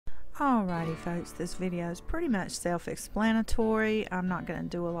Alrighty folks, this video is pretty much self-explanatory. I'm not going to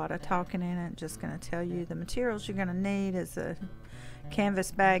do a lot of talking in it, just going to tell you the materials you're going to need is a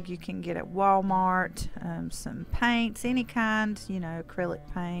canvas bag you can get at Walmart, some paints, any kind, you know, acrylic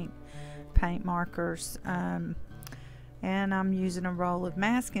paint, paint markers, and I'm using a roll of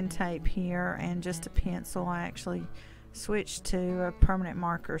masking tape here and just a pencil. I actually switched to a permanent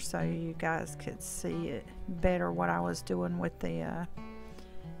marker so you guys could see it better what I was doing with the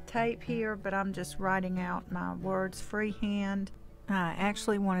tape here, but I'm just writing out my words freehand. I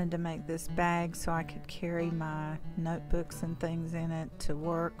actually wanted to make this bag so I could carry my notebooks and things in it to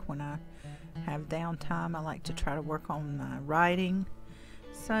work when I have downtime. I like to try to work on my writing,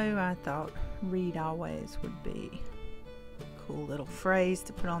 so I thought read always would be a cool little phrase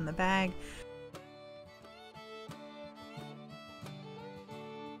to put on the bag.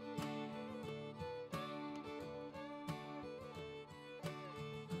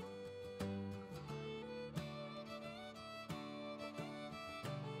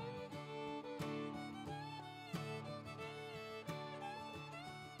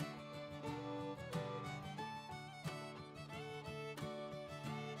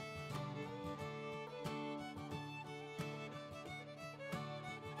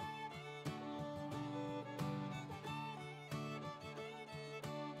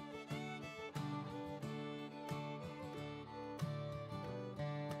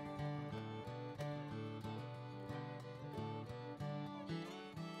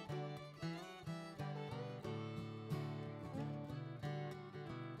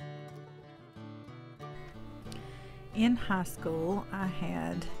 In high school, I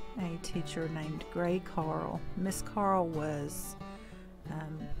had a teacher named Gray Carl. Miss Carl was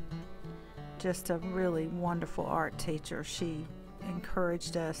just a really wonderful art teacher. She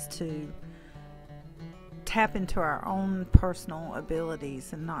encouraged us to tap into our own personal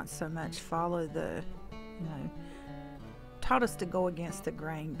abilities and not so much follow the, taught us to go against the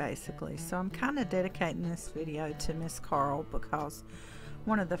grain basically. So I'm kind of dedicating this video to Miss Carl because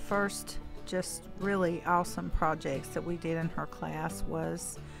one of the first just really awesome projects that we did in her class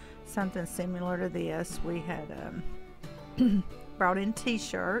was something similar to this. We had brought in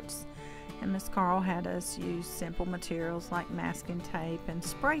t-shirts, and Miss Carl had us use simple materials like masking tape and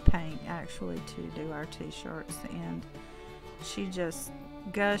spray paint actually to do our t-shirts, and she just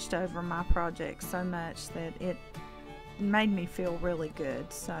gushed over my project so much that it made me feel really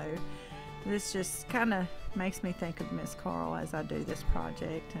good. So this just kind of makes me think of Miss Carl as I do this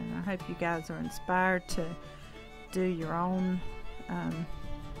project, and I hope you guys are inspired to do your own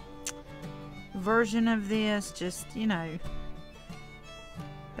version of this. Just,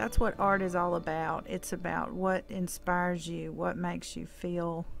 that's what art is all about. It's about what inspires you, what makes you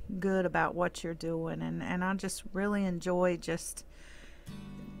feel good about what you're doing, and I just really enjoy just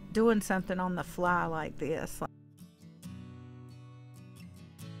doing something on the fly like this.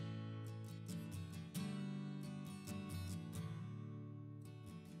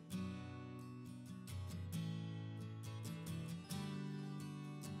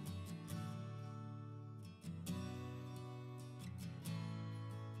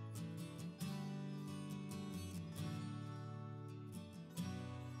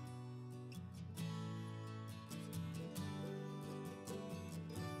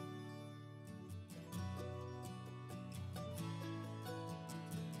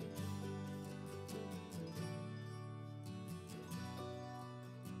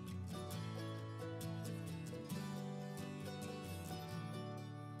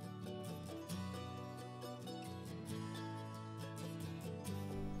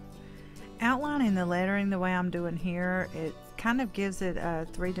 Outlining the lettering the way I'm doing here, it kind of gives it a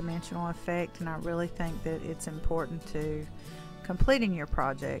three-dimensional effect, and I really think that it's important to completing your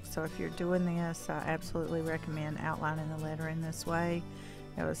project. So if you're doing this, I absolutely recommend outlining the lettering this way.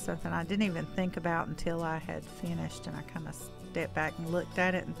 It was something I didn't even think about until I had finished, and I kind of stepped back and looked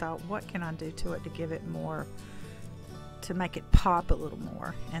at it and thought, what can I do to it to give it more, to make it pop a little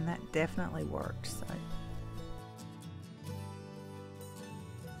more, and that definitely worked.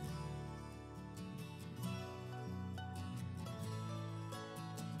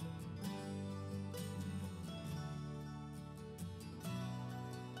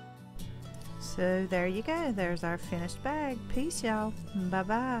 So there you go. There's our finished bag. Peace, y'all.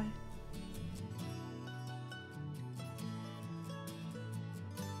 Bye-bye.